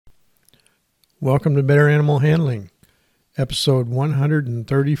Welcome to Better Animal Handling, episode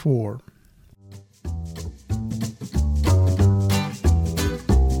 134.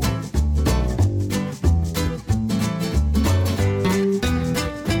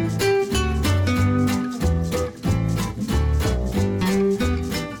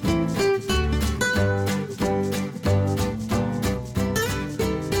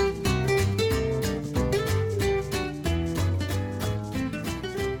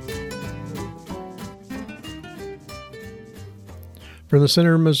 From the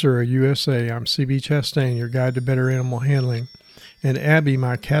center of Missouri, USA, I'm C.B. Chastain, your guide to better animal handling, and Abby,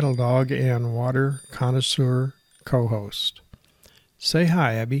 my cattle dog and water connoisseur co-host. Say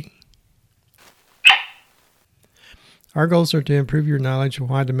hi, Abby. Our goals are to improve your knowledge of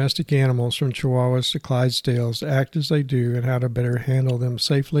why domestic animals from Chihuahuas to Clydesdales act as they do and how to better handle them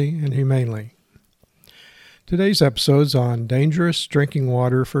safely and humanely. Today's episode is on dangerous drinking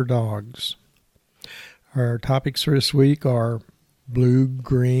water for dogs. Our topics for this week are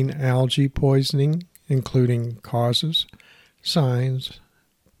blue-green algae poisoning, including causes, signs,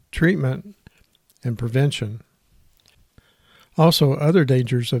 treatment, and prevention. Also, other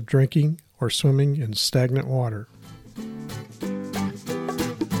dangers of drinking or swimming in stagnant water.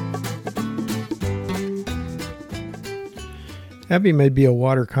 Abby may be a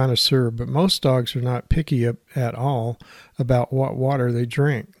water connoisseur, but most dogs are not picky at all about what water they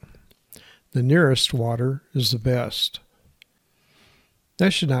drink. The nearest water is the best.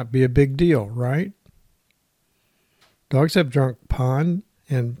 That should not be a big deal, right? Dogs have drunk pond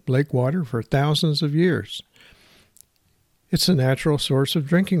and lake water for thousands of years. It's a natural source of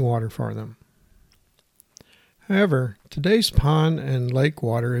drinking water for them. However, today's pond and lake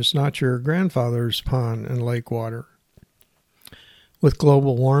water is not your grandfather's pond and lake water. With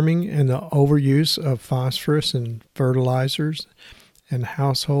global warming and the overuse of phosphorus in fertilizers and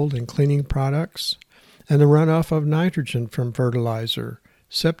household and cleaning products, and the runoff of nitrogen from fertilizer,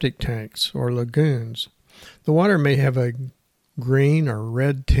 septic tanks, or lagoons, the water may have a green or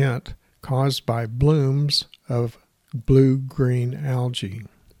red tint caused by blooms of blue-green algae.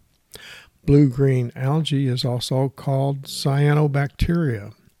 Blue-green algae is also called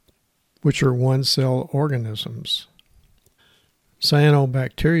cyanobacteria, which are one-cell organisms.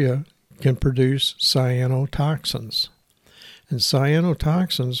 Cyanobacteria can produce cyanotoxins, and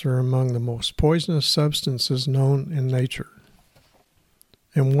cyanotoxins are among the most poisonous substances known in nature.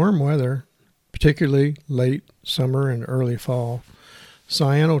 In warm weather, particularly late summer and early fall,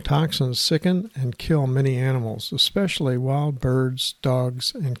 cyanotoxins sicken and kill many animals, especially wild birds,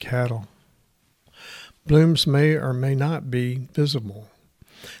 dogs, and cattle. Blooms may or may not be visible.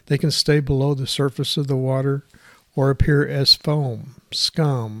 They can stay below the surface of the water or appear as foam,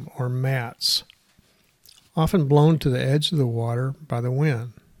 scum, or mats, often blown to the edge of the water by the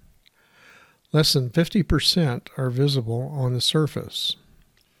wind. Less than 50% are visible on the surface.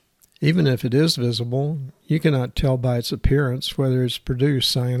 Even if it is visible, you cannot tell by its appearance whether it's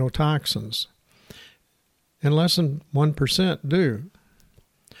produced cyanotoxins, and less than 1% do.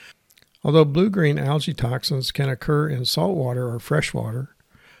 Although blue-green algae toxins can occur in saltwater or freshwater,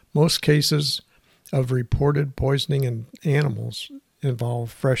 most cases of reported poisoning in animals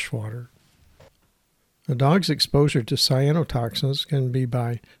involve freshwater. A dog's exposure to cyanotoxins can be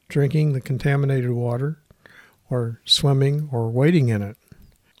by drinking the contaminated water, or swimming or wading in it.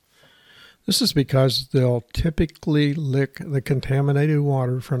 This is because they'll typically lick the contaminated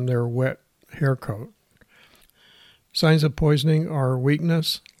water from their wet hair coat. Signs of poisoning are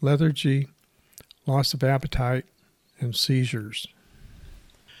weakness, lethargy, loss of appetite, and seizures.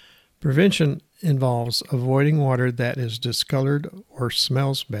 Prevention involves avoiding water that is discolored or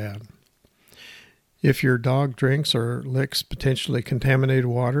smells bad. If your dog drinks or licks potentially contaminated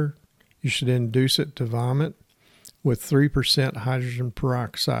water, you should induce it to vomit with 3% hydrogen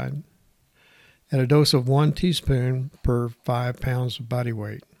peroxide at a dose of 1 teaspoon per 5 pounds of body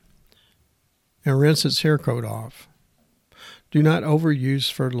weight, and rinse its hair coat off. Do not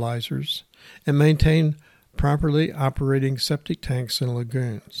overuse fertilizers, and maintain properly operating septic tanks and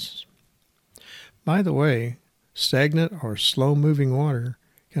lagoons. By the way, stagnant or slow-moving water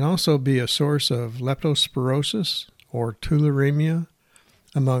can also be a source of leptospirosis or tularemia,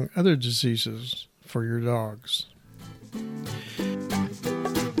 among other diseases for your dogs.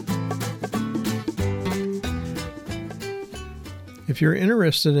 If you're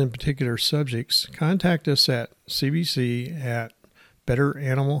interested in particular subjects, contact us at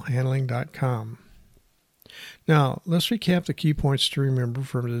cbc@betteranimalhandling.com. Now, let's recap the key points to remember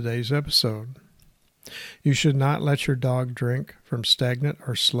from today's episode. You should not let your dog drink from stagnant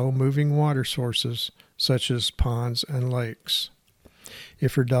or slow-moving water sources such as ponds and lakes.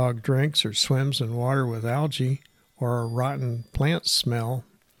 If your dog drinks or swims in water with algae or a rotten plant smell,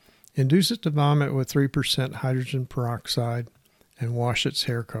 induce it to vomit with 3% hydrogen peroxide and wash its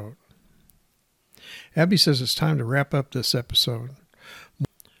hair coat. Abby says it's time to wrap up this episode.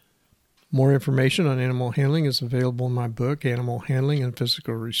 More information on animal handling is available in my book, Animal Handling and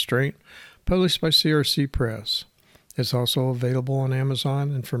Physical Restraint, published by CRC Press. It's also available on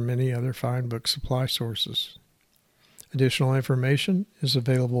Amazon and from many other fine book supply sources. Additional information is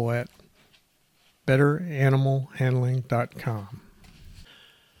available at betteranimalhandling.com.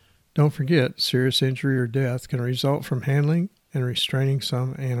 Don't forget, serious injury or death can result from handling and restraining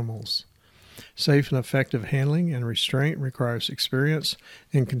some animals. Safe and effective handling and restraint requires experience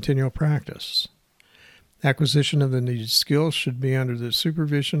and continual practice. Acquisition of the needed skills should be under the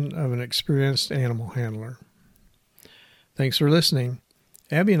supervision of an experienced animal handler. Thanks for listening.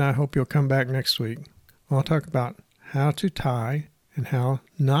 Abby and I hope you'll come back next week. I'll talk about how to tie and how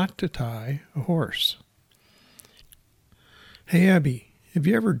not to tie a horse. Hey Abby, have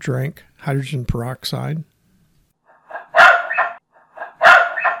you ever drank hydrogen peroxide?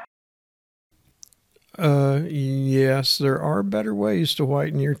 Yes, there are better ways to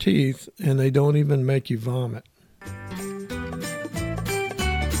whiten your teeth, and they don't even make you vomit.